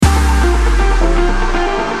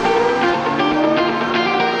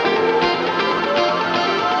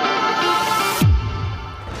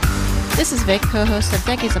Vic, co-host of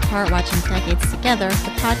Decades Apart, Watching Decades Together,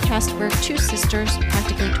 the podcast where two sisters,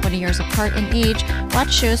 practically 20 years apart in age,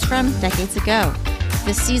 watch shows from decades ago.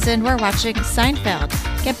 This season, we're watching Seinfeld.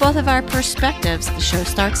 Get both of our perspectives. The show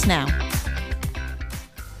starts now.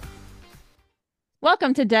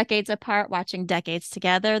 Welcome to Decades Apart, Watching Decades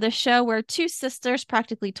Together, the show where two sisters,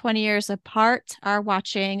 practically 20 years apart, are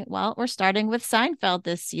watching, well, we're starting with Seinfeld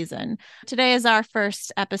this season. Today is our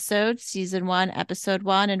first episode, season 1, episode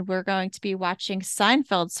 1, and we're going to be watching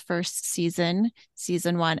Seinfeld's first season,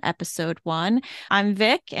 season 1, episode 1. I'm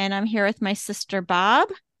Vic, and I'm here with my sister, Bob.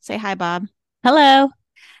 Say hi, Bob. Hello.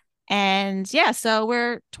 And yeah, so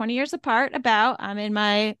we're 20 years apart I'm in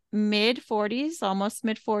my mid-40s, almost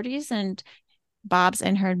mid-40s, and Bob's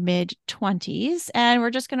in her mid-20s, and we're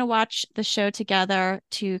just going to watch the show together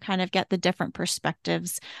to kind of get the different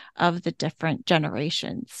perspectives of the different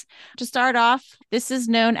generations. To start off, this is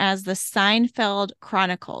known as the Seinfeld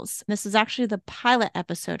Chronicles. This is actually the pilot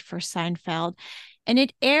episode for Seinfeld, and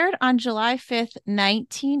it aired on July 5th,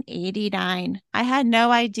 1989. I had no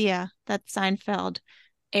idea that Seinfeld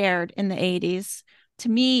aired in the 80s. To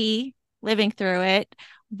me, living through it,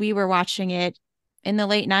 we were watching it in the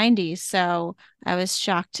late 90s. So I was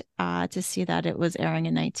shocked to see that it was airing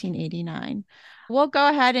in 1989. We'll go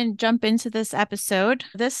ahead and jump into this episode.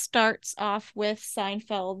 This starts off with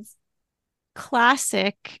Seinfeld's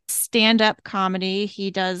classic stand-up comedy.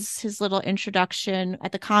 He does his little introduction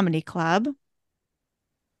at the comedy club.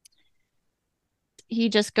 He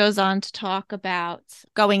just goes on to talk about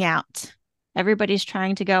going out. Everybody's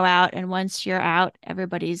trying to go out, and once you're out,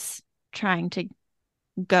 everybody's trying to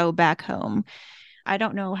go back home. I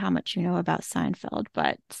don't know how much you know about Seinfeld,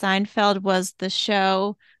 but Seinfeld was the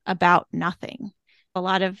show about nothing. A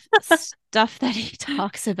lot of stuff that he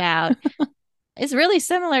talks about is really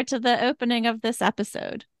similar to the opening of this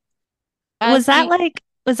episode. Was that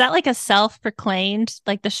like a self-proclaimed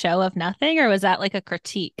like the show of nothing, or was that like a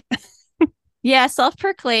critique? Yeah,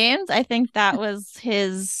 self-proclaimed. I think that was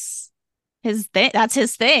his thing. That's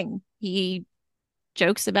his thing. He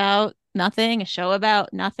jokes about nothing, a show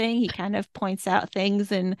about nothing. He kind of points out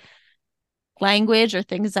things in language or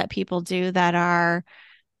things that people do that are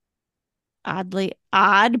oddly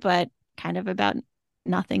odd, but kind of about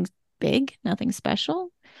nothing big, nothing special.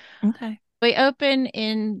 Okay. We open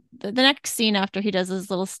in the next scene after he does his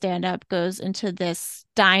little stand-up goes into this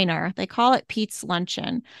diner. They call it Pete's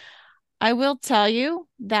Luncheon. I will tell you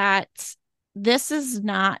that this is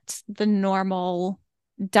not the normal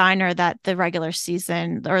diner that the regular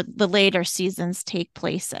season or the later seasons take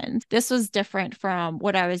place in. This was different from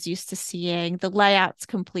what I was used to seeing. The layout's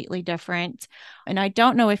completely different. And I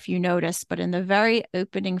don't know if you noticed, but in the very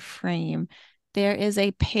opening frame, there is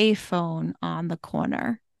a payphone on the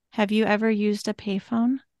corner. Have you ever used a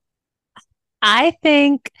payphone? I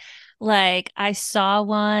think like I saw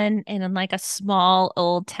one in like a small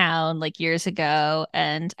old town like years ago,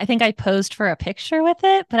 and I think I posed for a picture with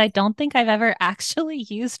it, but I don't think I've ever actually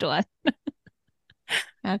used one.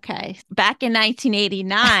 Okay. Back in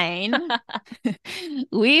 1989,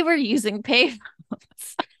 we were using payphones.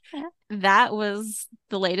 That was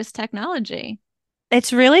the latest technology.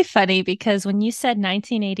 It's really funny because when you said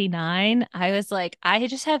 1989, I was like, I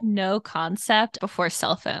just have no concept before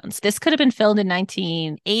cell phones. This could have been filmed in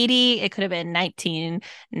 1980. It could have been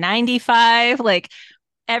 1995. Like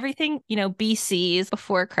everything, BC is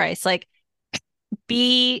before Christ, like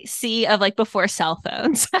BC of like before cell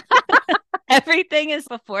phones. Everything is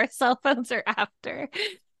before cell phones or after.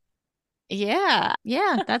 Yeah.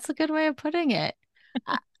 Yeah. That's a good way of putting it.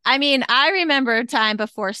 I mean, I remember a time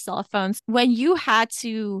before cell phones when you had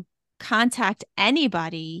to contact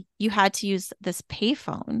anybody, you had to use this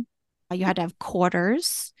payphone. You had to have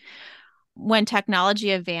quarters. When technology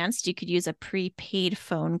advanced, you could use a prepaid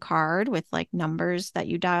phone card with like numbers that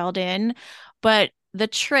you dialed in. But the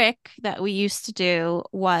trick that we used to do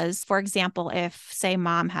was, for example, if, say,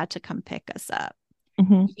 mom had to come pick us up,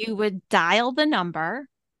 you would dial the number,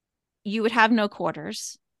 you would have no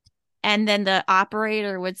quarters. And then the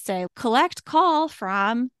operator would say, collect call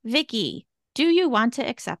from Vicky. Do you want to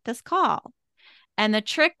accept this call? And the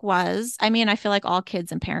trick was, I mean, I feel like all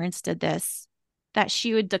kids and parents did this, that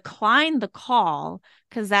she would decline the call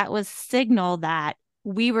because that was signal that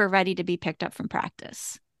we were ready to be picked up from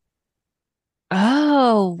practice.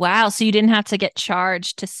 Oh, wow. So you didn't have to get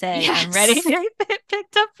charged to say, Yes. I'm ready to get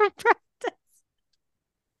picked up from practice.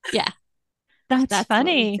 Yeah. That's That's what we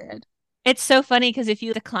funny. did. It's so funny because if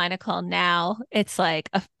you decline a call now, it's like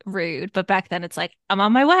rude, but back then it's like, I'm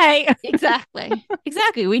on my way. Exactly.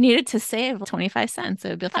 Exactly. We needed to save 25 cents. It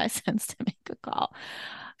would be 5 cents to make a call.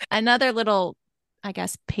 Another little I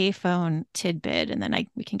guess, payphone tidbit, and then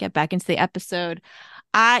we can get back into the episode.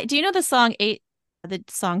 I do you know the song eight, the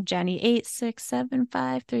song Jenny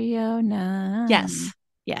 8675309? Yes.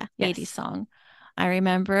 Yeah, 80s Yes. song. I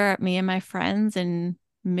remember me and my friends in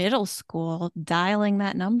middle school dialing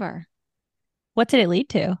that number. What did it lead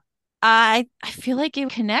to? I feel like it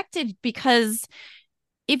connected because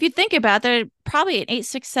if you think about it, there probably an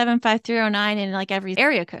 8675309 in like every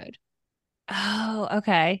area code. Oh,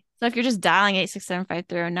 okay. So if you're just dialing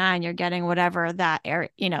 8675309, you're getting whatever that area,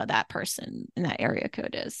 that person in that area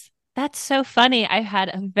code is. That's so funny. I had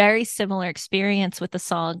a very similar experience with the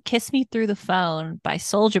song Kiss Me Through the Phone by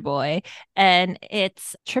Soldier Boy. And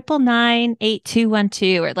it's 999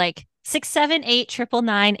 8212 or like 678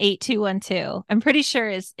 999 8212. I'm pretty sure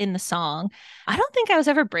is in the song. I don't think I was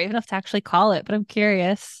ever brave enough to actually call it, but I'm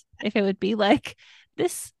curious if it would be like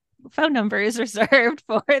this phone number is reserved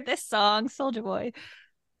for this song, Soldier Boy.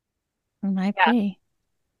 It might Yeah, be.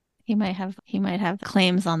 He might have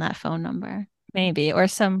claims on that phone number. maybe. Or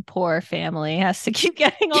some poor family has to keep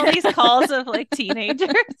getting all these calls of like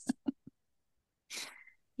teenagers.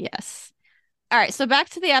 Yes. All right, so back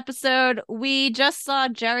to the episode. We just saw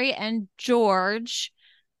Jerry and George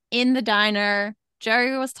in the diner.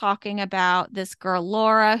 Jerry was talking about this girl,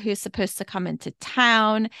 Laura, who's supposed to come into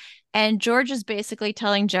town. And George is basically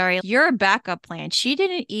telling Jerry, you're a backup plan. She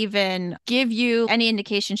didn't even give you any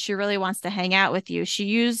indication she really wants to hang out with you. She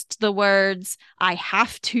used the words, I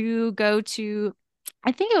have to go to,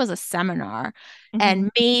 I think it was a seminar, Mhm.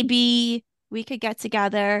 and maybe we could get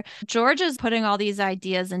together. George is putting all these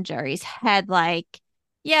ideas in Jerry's head, like,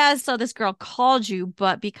 yeah, so this girl called you,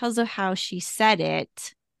 but because of how she said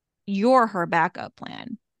it, you're her backup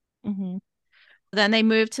plan. Mhm. Then they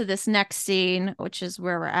move to this next scene, which is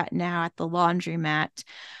where we're at now at the laundromat.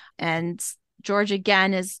 And George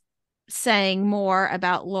again is saying more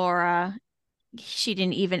about Laura. She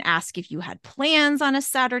didn't even ask if you had plans on a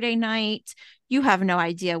Saturday night. You have no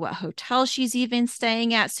idea what hotel she's even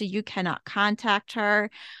staying at, so you cannot contact her.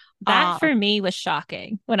 That Um, for me was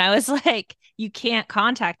shocking when I was like, you can't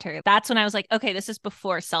contact her. That's when I was like, okay, this is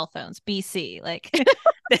before cell phones, BC. Like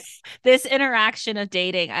this interaction of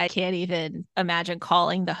dating, I can't even imagine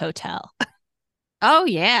calling the hotel. oh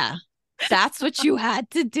yeah, that's what you had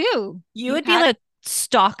to do. You You would be had like a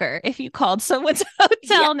stalker if you called someone's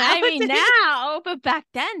Yeah, hotel I mean nowadays. now, but back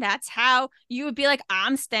then that's how you would be like,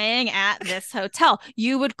 I'm staying at this hotel.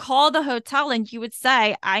 You would call the hotel and you would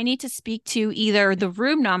say, I need to speak to either the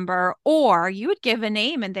room number, or you would give a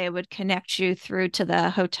name and they would connect you through to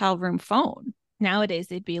the hotel room phone. Nowadays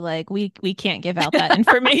they'd be like, we can't give out that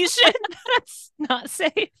information. That's not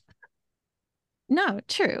safe. No,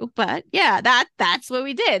 true. But yeah, that's what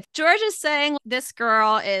we did. George is saying this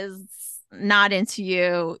girl is not into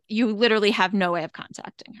you. You literally have no way of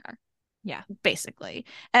contacting her. Yeah. Basically.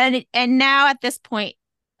 And now at this point,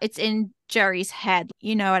 it's in Jerry's head.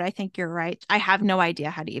 You know what? I think you're right. I have no idea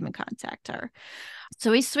how to even contact her.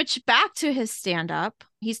 So he switched back to his stand up.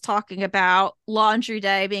 He's talking about laundry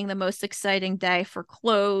day being the most exciting day for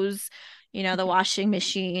clothes. The washing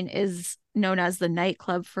machine is known as the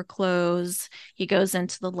nightclub for clothes. He goes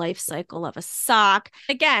into the life cycle of a sock.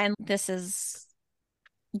 Again, this is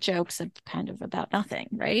jokes of kind of about nothing,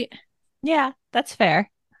 right? Yeah, that's fair.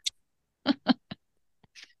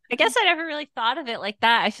 I guess I never really thought of it like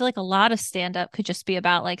that. I feel like a lot of stand up could just be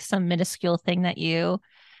about like some minuscule thing that you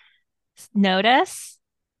notice.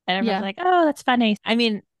 And everyone's Yeah. like, oh, that's funny. I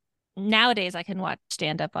mean, nowadays I can watch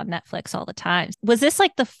stand up on Netflix all the time. Was this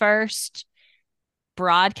like the first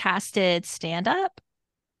broadcasted stand up?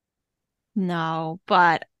 No,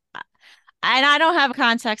 but and I don't have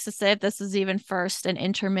context to say if this is even first an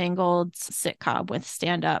intermingled sitcom with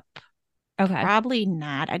stand up. Okay. Probably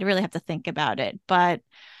not. I'd really have to think about it. But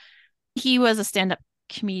he was a stand up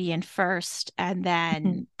comedian first. And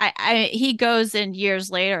Mhm. then he goes in years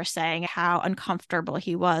later saying how uncomfortable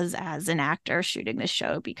he was as an actor shooting the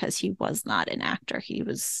show because he was not an actor. He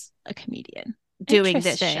was a comedian doing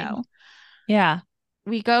this Interesting. show. Yeah.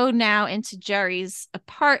 We go now into Jerry's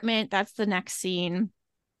apartment. That's the next scene.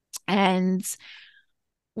 And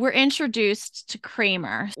we're introduced to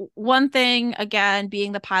Kramer. One thing, again,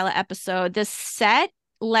 being the pilot episode, this set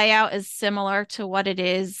layout is similar to what it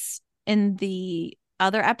is in the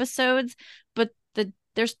other episodes, but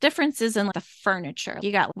there's differences in like, the furniture.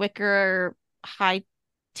 You got wicker high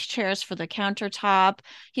chairs for the countertop.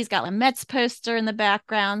 He's got a Mets poster in the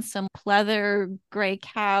background, some pleather gray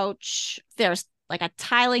couch. There's like a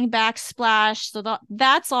tiling backsplash. So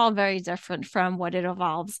that's all very different from what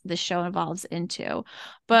the show evolves into.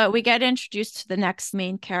 But we get introduced to the next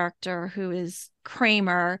main character, who is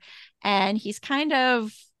Kramer, and he's kind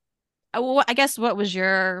of I guess what was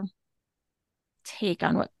your take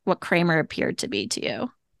on what Kramer appeared to be to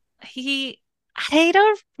you? He, I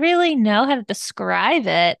don't really know how to describe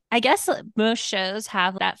it. I guess most shows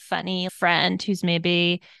have that funny friend who's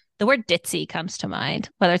maybe the word ditzy comes to mind,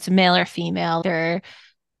 whether it's male or female, they're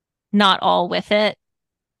not all with it.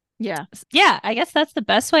 Yeah. Yeah, I guess that's the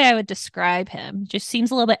best way I would describe him. Just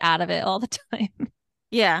seems a little bit out of it all the time.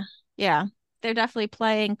 Yeah. Yeah. They're definitely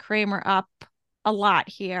playing Kramer up a lot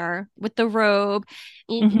here with the robe.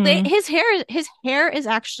 Hmm. His hair is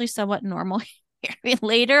actually somewhat normal here. I mean,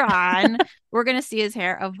 later on, we're going to see his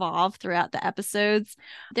hair evolve throughout the episodes.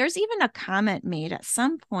 There's even a comment made at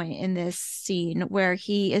some point in this scene where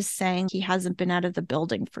he is saying he hasn't been out of the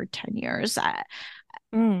building for 10 years.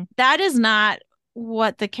 Mm. That is not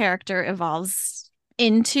what the character evolves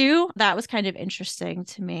into. That was kind of interesting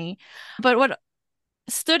to me. But what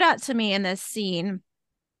stood out to me in this scene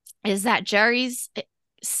is that Jerry's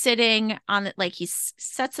sitting on it, like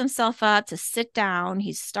sets himself up to sit down.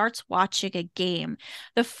 He starts watching a game.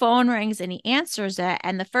 The phone rings and he answers it.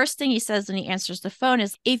 And the first thing he says when he answers the phone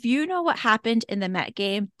is, "If you know what happened in the Met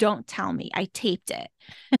game, don't tell me. I taped it."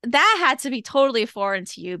 That had to be totally foreign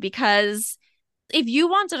to you because if you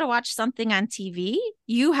wanted to watch something on TV,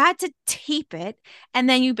 you had to tape it. And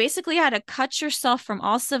then you basically had to cut yourself from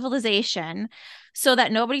all civilization so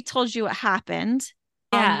that nobody told you what happened.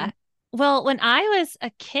 Yeah. Well, when I was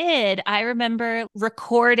a kid, I remember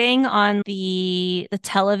recording on the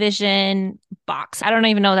television box. I don't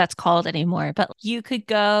even know what that's called anymore, but you could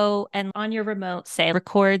go and on your remote say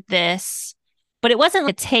record this, but it wasn't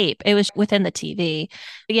a tape. It was within the TV.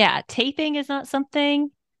 But yeah, taping is not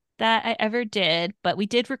something that I ever did, but we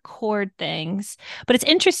did record things. But it's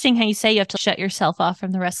interesting how you say you have to shut yourself off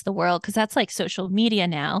from the rest of the world because that's like social media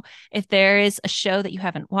now. If there is a show that you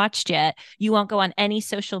haven't watched yet, you won't go on any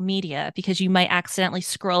social media because you might accidentally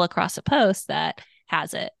scroll across a post that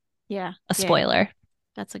has it, Yeah, a yeah, spoiler.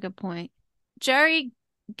 that's a good point. Jerry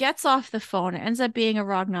gets off the phone. It ends up being a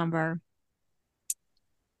wrong number.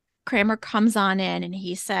 Kramer comes on in and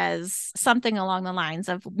he says something along the lines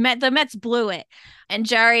of the Mets blew it. And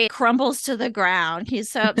Jerry crumbles to the ground.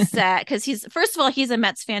 He's so upset because first of all, he's a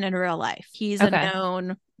Mets fan in real life. He's a Okay.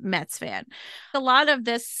 known Mets fan. A lot of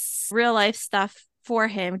this real life stuff for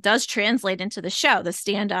him does translate into the show, the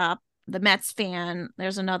stand up, the Mets fan.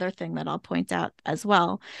 There's another thing that I'll point out as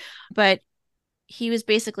well. But he was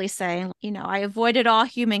basically saying, I avoided all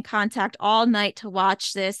human contact all night to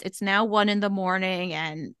watch this. It's now 1 in the morning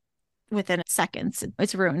and within seconds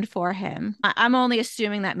it's ruined for him. I'm only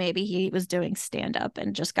assuming that maybe he was doing stand up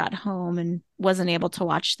and just got home and wasn't able to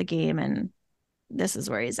watch the game, and this is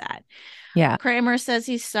where he's at. Yeah. Kramer says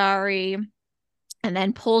he's sorry and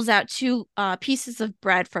then pulls out two pieces of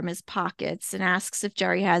bread from his pockets and asks if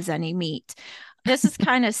Jerry has any meat. This is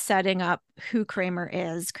kind of setting up who Kramer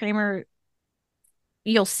is. Kramer,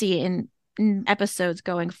 you'll see in episodes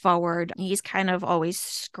going forward, he's kind of always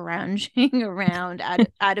scrounging around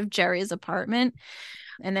out of Jerry's apartment.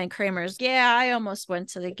 And then Kramer's, yeah, I almost went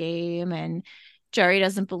to the game. And Jerry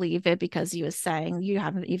doesn't believe it because he was saying, you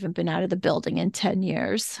haven't even been out of the building in 10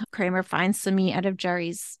 years. Kramer finds some meat out of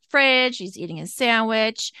Jerry's fridge. He's eating his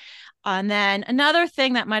sandwich. And then another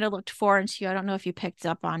thing that might have looked foreign to you, I don't know if you picked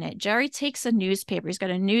up on it. Jerry takes a newspaper. He's got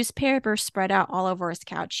a newspaper spread out all over his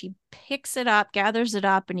couch. He picks it up, gathers it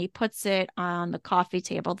up, and he puts it on the coffee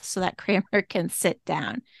table so that Kramer can sit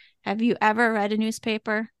down. Have you ever read a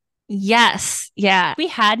newspaper? Yes. Yeah. We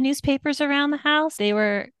had newspapers around the house. They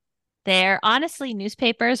were there. Honestly,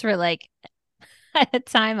 newspapers were like, at the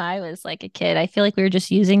time I was like a kid, I feel like we were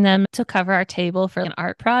just using them to cover our table for an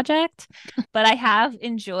art project. But I have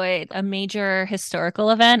enjoyed a major historical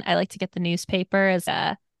event. I like to get the newspaper as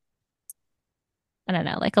I don't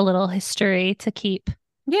know, like a little history to keep.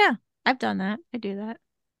 Yeah, I've done that. I do that.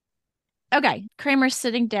 Okay, Kramer's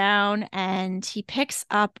sitting down and he picks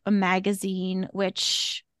up a magazine,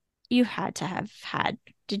 which you had to have had.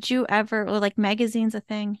 Did you ever, or like magazines a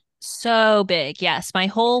thing? So big. Yes. My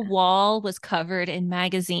whole wall was covered in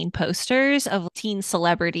magazine posters of teen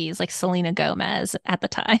celebrities like Selena Gomez at the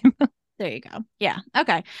time. There you go. Yeah.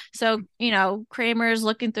 Okay. So, Kramer's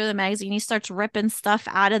looking through the magazine. He starts ripping stuff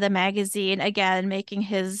out of the magazine again, making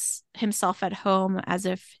himself at home as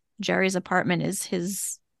if Jerry's apartment is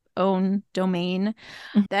his own domain.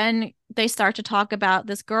 Then they start to talk about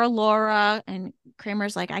this girl, Laura, and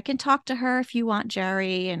Kramer's like, I can talk to her if you want,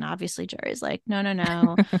 Jerry. And obviously, Jerry's like, no, no,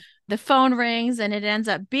 no. The phone rings and it ends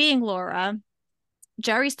up being Laura.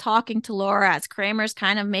 Jerry's talking to Laura as Kramer's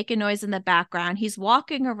kind of making noise in the background. He's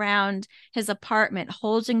walking around his apartment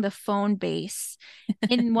holding the phone base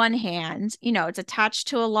in one hand. It's attached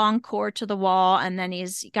to a long cord to the wall, and then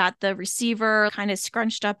he's got the receiver kind of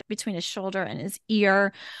scrunched up between his shoulder and his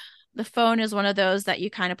ear. The phone is one of those that you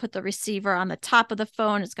kind of put the receiver on the top of the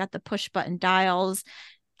phone. It's got the push button dials.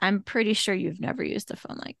 I'm pretty sure you've never used a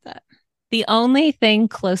phone like that. The only thing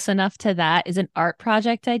close enough to that is an art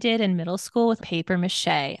project I did in middle school with paper mache.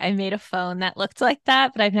 I made a phone that looked like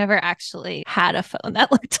that, but I've never actually had a phone that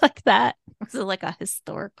looked like that. Was it like a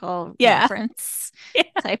historical Yeah. reference Yeah,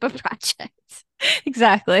 type of project?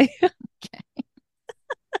 exactly.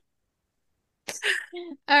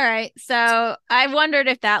 All right. So I wondered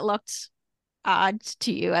if that looked odd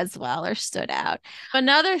to you as well or stood out.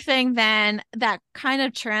 Another thing then that kind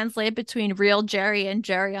of translate between real Jerry and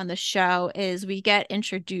Jerry on the show is we get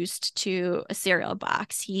introduced to a cereal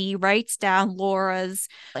box. He writes down Laura's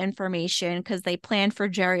information because they planned for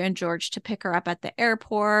Jerry and George to pick her up at the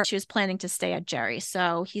airport. She was planning to stay at Jerry.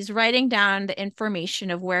 So he's writing down the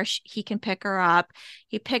information of where he can pick her up.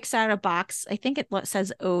 He picks out a box. I think it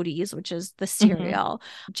says Odie's, which is the cereal.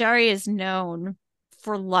 Jerry is known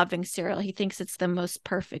for loving cereal. He thinks it's the most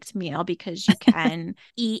perfect meal because you can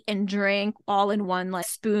eat and drink all in one like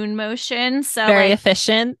spoon motion. So Very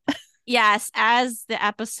efficient. Yes, as the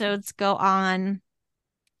episodes go on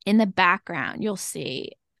in the background, you'll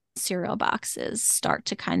see cereal boxes start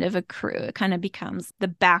to kind of accrue. It kind of becomes the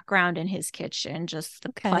background in his kitchen, just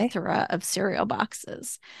the plethora of cereal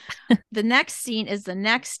boxes. The next scene is the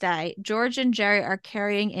next day. George and Jerry are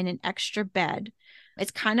carrying in an extra bed. It's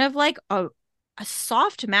kind of like a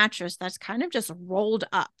soft mattress that's kind of just rolled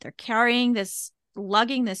up. They're carrying this,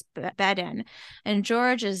 lugging this bed in, and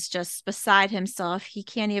George is just beside himself. He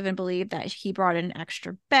can't even believe that he brought in an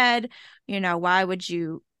extra bed. Why would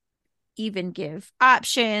you even give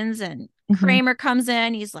options? And Kramer comes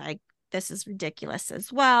in. He's like, this is ridiculous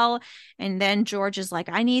as well. And then George is like,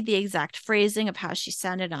 I need the exact phrasing of how she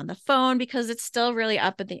sounded on the phone because it's still really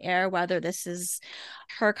up in the air whether this is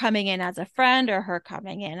her coming in as a friend or her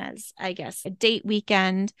coming in as, I guess, a date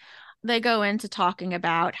weekend. They go into talking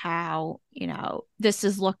about how, this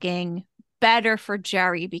is looking better for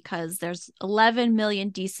Jerry because there's 11 million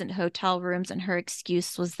decent hotel rooms, and her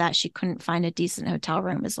excuse was that she couldn't find a decent hotel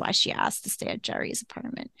room is why she asked to stay at Jerry's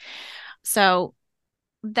apartment. So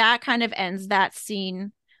that kind of ends that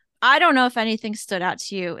scene. I don't know if anything stood out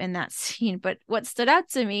to you in that scene, but what stood out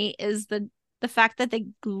to me is the fact that they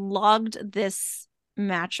lugged this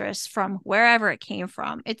mattress from wherever it came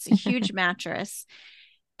from. It's a huge mattress.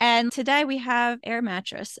 And today we have air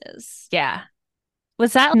mattresses. Yeah.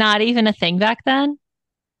 Was that not even a thing back then?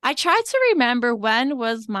 I tried to remember when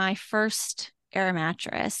was my first air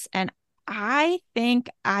mattress, and I think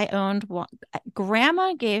I owned one.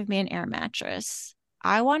 Grandma gave me an air mattress.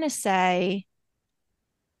 I want to say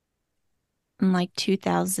in like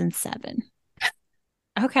 2007.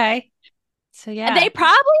 Okay. So yeah. They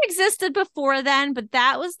probably existed before then, but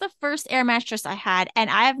that was the first air mattress I had. And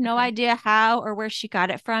I have no idea how or where she got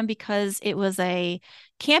it from because it was a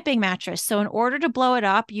camping mattress. So in order to blow it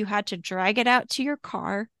up, you had to drag it out to your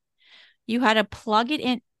car. You had to plug it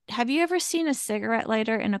in. Have you ever seen a cigarette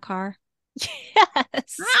lighter in a car?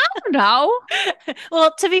 Yes. I don't know.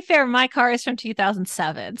 Well, to be fair, my car is from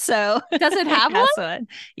 2007. So does it have one?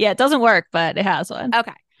 Yeah, it doesn't work, but it has one.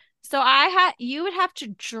 Okay. So you would have to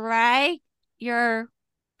drag your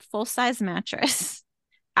full-size mattress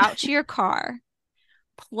out to your car,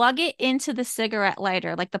 plug it into the cigarette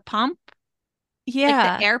lighter, like the pump,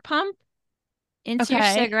 like the air pump into your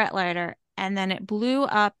cigarette lighter, and then it blew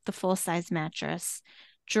up the full-size mattress,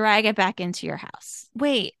 drag it back into your house.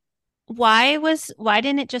 Wait, why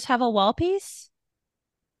didn't it just have a wall piece?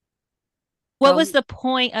 What was the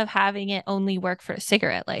point of having it only work for a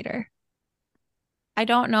cigarette lighter? I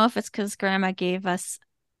don't know if it's because Grandma gave us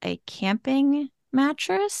a camping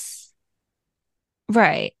mattress.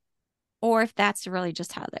 Right. Or if that's really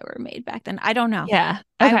just how they were made back then. I don't know. Yeah.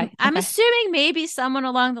 Okay. I'm assuming maybe someone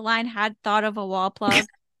along the line had thought of a wall plug.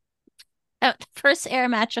 The first air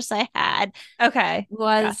mattress I had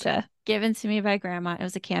was given to me by Grandma. It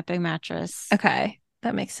was a camping mattress. Okay.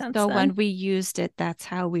 That makes sense. So when we used it, that's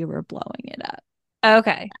how we were blowing it up.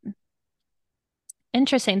 Okay.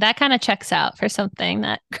 Interesting. That kind of checks out for something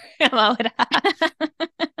that Grandma would have.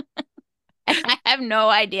 I have no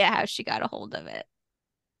idea how she got a hold of it.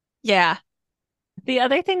 Yeah. The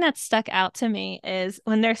other thing that stuck out to me is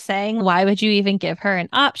when they're saying, why would you even give her an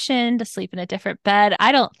option to sleep in a different bed?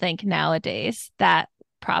 I don't think nowadays that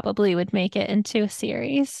probably would make it into a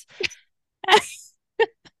series.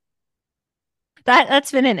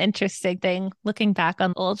 That's been an interesting thing looking back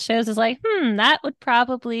on old shows is like, that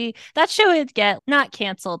show would get not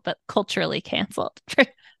canceled, but culturally canceled for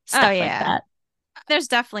Oh stuff like yeah. that. There's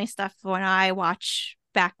definitely stuff when I watch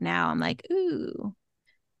back now, I'm like, ooh.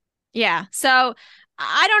 Yeah. So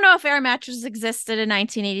I don't know if air mattresses existed in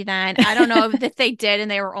 1989. I don't know if they did and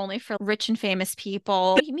they were only for rich and famous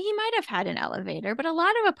people. He might have had an elevator, but a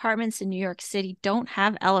lot of apartments in New York City don't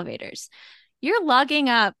have elevators. You're lugging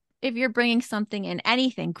up if you're bringing something in,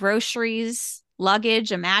 anything, groceries,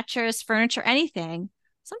 luggage, a mattress, furniture, anything.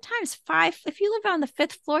 Sometimes five, if you live on the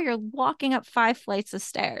fifth floor, you're walking up 5 flights of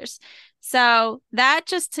stairs. So that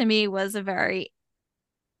just to me was a very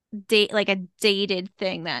like a dated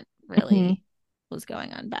thing that Mhm. really was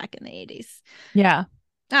going on back in the 80s. Yeah.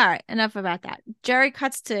 All right, enough about that. Jerry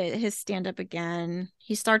cuts to his stand up again.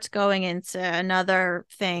 He starts going into another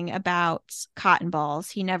thing about cotton balls.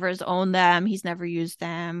 He never has owned them, he's never used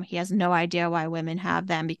them. He has no idea why women have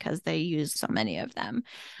them because they use so many of them.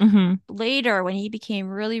 Hmm. Later, when he became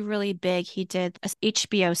really, really big, he did a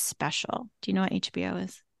HBO special. Do you know what HBO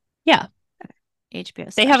is? Yeah.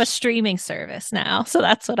 HBO They have a special. streaming service now, so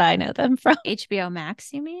that's what I know them from. HBO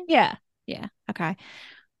Max, you mean? Yeah. Yeah. Okay.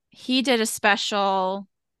 He did a special.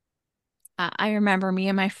 I remember me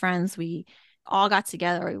and my friends, we all got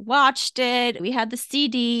together. We watched it. We had the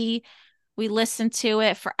CD. We listened to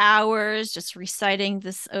it for hours, just reciting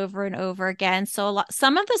this over and over again. So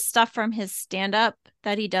some of the stuff from his stand up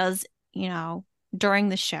that he does, you know, during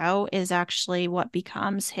the show is actually what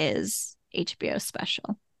becomes his HBO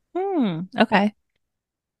special. Okay.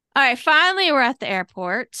 All right, finally, we're at the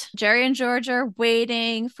airport. Jerry and George are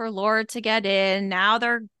waiting for Laura to get in. Now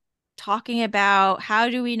they're talking about how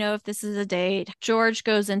do we know if this is a date. George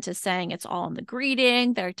goes into saying it's all in the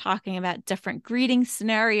greeting. They're talking about different greeting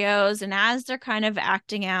scenarios. And as they're kind of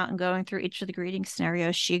acting out and going through each of the greeting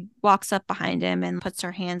scenarios, she walks up behind him and puts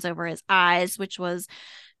her hands over his eyes, which was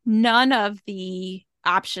none of the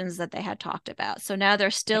options that they had talked about. So now they're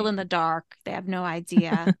still in the dark. They have no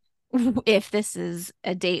idea if this is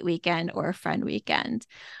a date weekend or a friend weekend.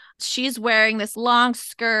 She's wearing this long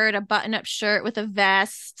skirt, a button up shirt with a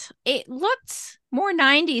vest. It looked more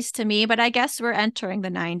 90s to me, but I guess we're entering the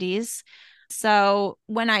 90s. So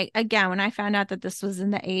when I found out that this was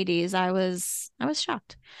in the 80s, I was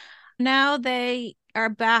shocked. Now they are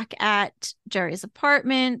back at Jerry's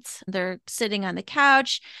apartment. They're sitting on the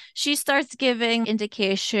couch. She starts giving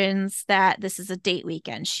indications that this is a date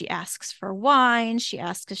weekend. She asks for wine. She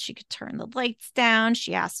asks if she could turn the lights down.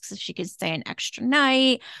 She asks if she could stay an extra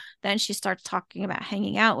night. Then she starts talking about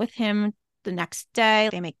hanging out with him the next day.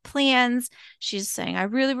 They make plans. She's saying, I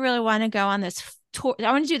really, really want to go on this tour.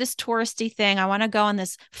 I want to do this touristy thing. I want to go on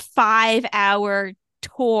this 5 hour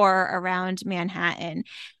tour around Manhattan.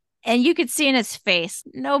 And you could see in his face,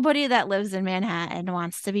 nobody that lives in Manhattan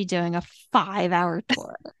wants to be doing a 5 hour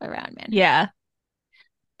tour around Manhattan. Yeah.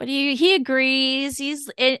 But he agrees.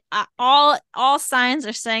 All signs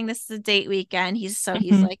are saying this is a date weekend. He's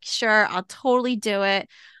Hmm. like, sure, I'll totally do it.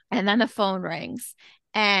 And then the phone rings.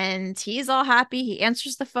 And he's all happy. He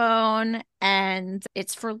answers the phone and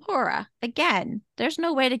it's for Laura. Again, there's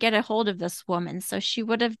no way to get a hold of this woman. So she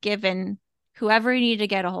would have given whoever needed to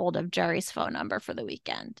get a hold of Jerry's phone number for the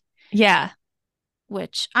weekend, Yeah.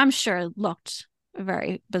 which I'm sure looked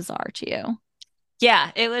very bizarre to you.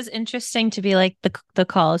 Yeah. It was interesting to be like the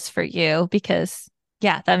call is for you because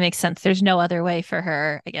yeah, that makes sense. There's no other way for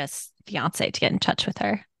her, I guess, fiance to get in touch with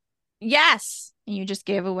her. Yes. And you just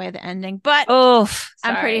gave away the ending. But Oh,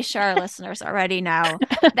 I'm pretty sorry. sure our listeners already know.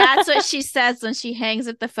 That's what she says when she hangs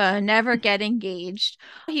up the phone, never get engaged.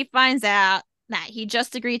 He finds out that he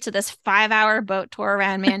just agreed to this 5 hour boat tour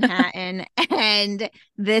around Manhattan, and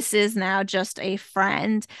this is now just a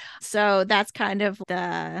friend. So that's kind of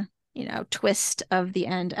the twist of the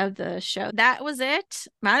end of the show. That was it.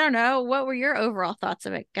 I don't know. What were your overall thoughts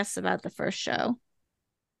of it? Guess about the first show.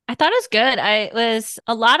 I thought it was good. I was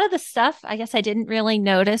a lot of the stuff I guess I didn't really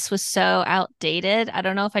notice was so outdated. I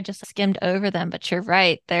don't know if I just skimmed over them, but you're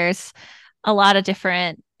right. There's a lot of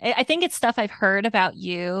different, I think it's stuff I've heard about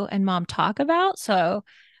you and mom talk about. So,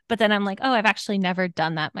 but then I'm like, oh, I've actually never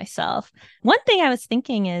done that myself. One thing I was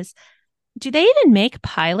thinking is, do they even make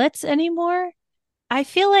pilots anymore? I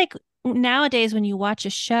feel like nowadays when you watch a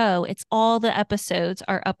show, it's all the episodes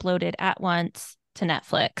are uploaded at once to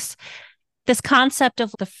Netflix. This concept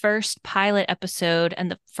of the first pilot episode and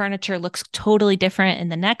the furniture looks totally different in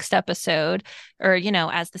the next episode or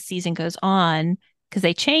as the season goes on because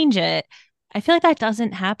they change it. I feel like that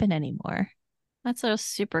doesn't happen anymore. That's a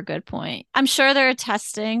super good point. I'm sure they're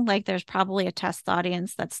testing, like there's probably a test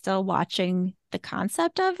audience that's still watching the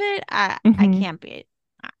concept of it. I Hmm. can't be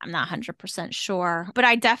I'm not 100% sure, but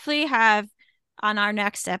I definitely have on our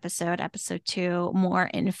next episode, episode 2, more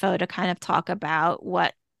info to kind of talk about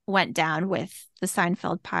what went down with the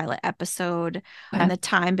Seinfeld pilot episode and Okay. the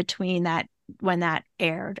time between that when that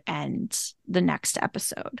aired and the next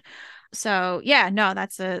episode. So, yeah, no,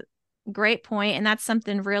 that's a great point, and that's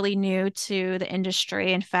something really new to the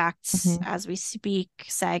industry. In fact, Hmm. as we speak,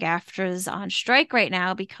 SAG-AFTRA is on strike right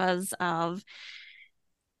now because of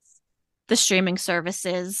the streaming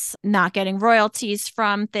services not getting royalties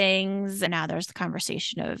from things. And now there's the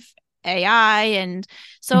conversation of AI. And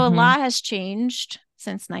so a Hmm. lot has changed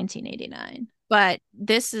since 1989. But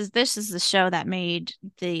this is the show that made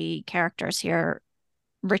the characters here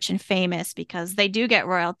rich and famous because they do get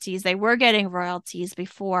royalties. They were getting royalties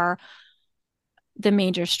before the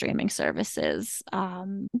major streaming services.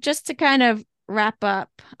 Just to kind of wrap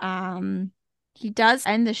up, he does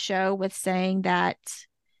end the show with saying that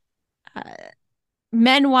uh,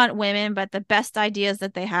 men want women, but the best ideas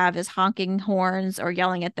that they have is honking horns or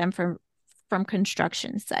yelling at them from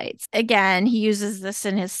construction sites. Again, he uses this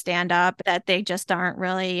in his stand up that they just aren't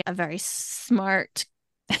really a very smart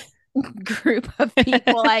group of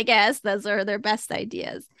people, I guess. Those are their best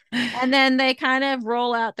ideas. And then they kind of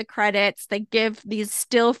roll out the credits. They give these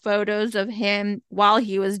still photos of him while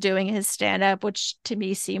he was doing his stand up, which to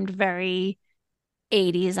me seemed very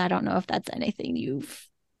 80s. I don't know if that's anything you've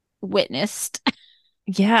witnessed.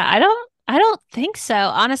 Yeah, I don't think so.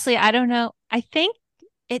 Honestly, I don't know. I think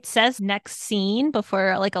it says next scene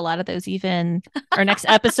before like a lot of those even or next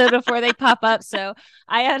episode before they pop up. So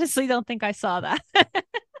I honestly don't think I saw that.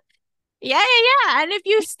 Yeah, yeah, yeah. And if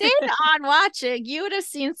you stayed on watching, you would have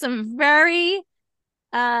seen some very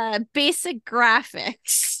basic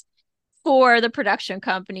graphics for the production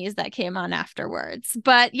companies that came on afterwards.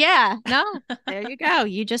 But yeah, no, there you go.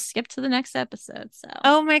 You just skip to the next episode. So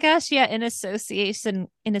Oh my gosh, yeah, in association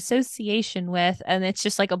with, and it's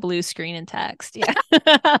just like a blue screen and text. Yeah.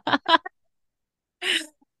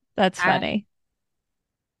 That's uh, funny.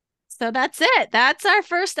 so that's it. That's our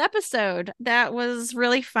first episode. That was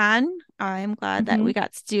really fun. I'm glad that Hmm. we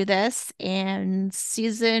got to do this. And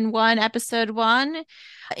season 1, episode 1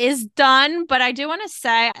 is done. But I do want to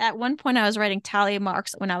say at one point I was writing tally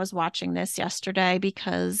marks when I was watching this yesterday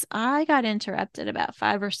because I got interrupted about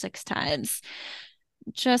 5 or 6 times.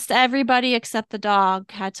 Just everybody except the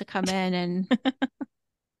dog had to come in and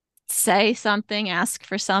say something, ask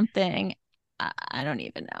for something. I don't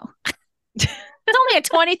even know. It's only a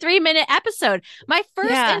 23-minute episode. My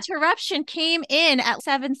first Yeah. interruption came in at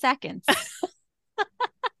 7 seconds.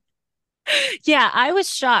 Yeah, I was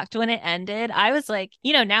shocked when it ended. I was like,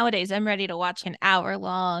 nowadays I'm ready to watch an hour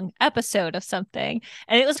long episode of something.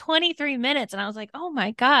 And it was 23 minutes. And I was like, oh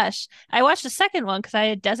my gosh. I watched the second one because I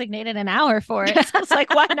had designated an hour for it. So I was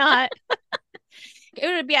like, why not? It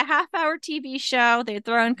would be a half-hour TV show. They'd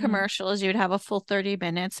throw in Mhm. commercials. You'd have a full 30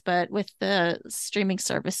 minutes, but with the streaming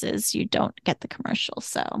services, you don't get the commercials.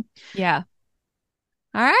 So, Yeah.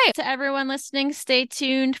 all right. To everyone listening, stay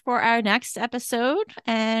tuned for our next episode,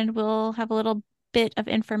 and we'll have a little bit of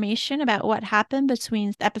information about what happened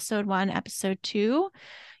between episode 1, episode 2.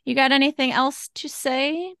 You got anything else to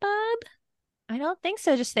say, Bob? I don't think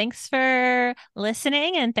so. Just thanks for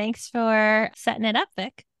listening and thanks for setting it up,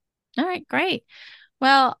 Vic. All right, great.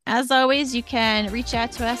 Well, as always, you can reach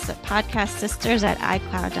out to us at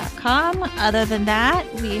podcastsisters@icloud.com. Other than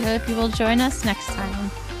that, we hope you will join us next time.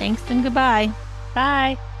 Thanks and goodbye.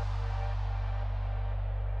 Bye.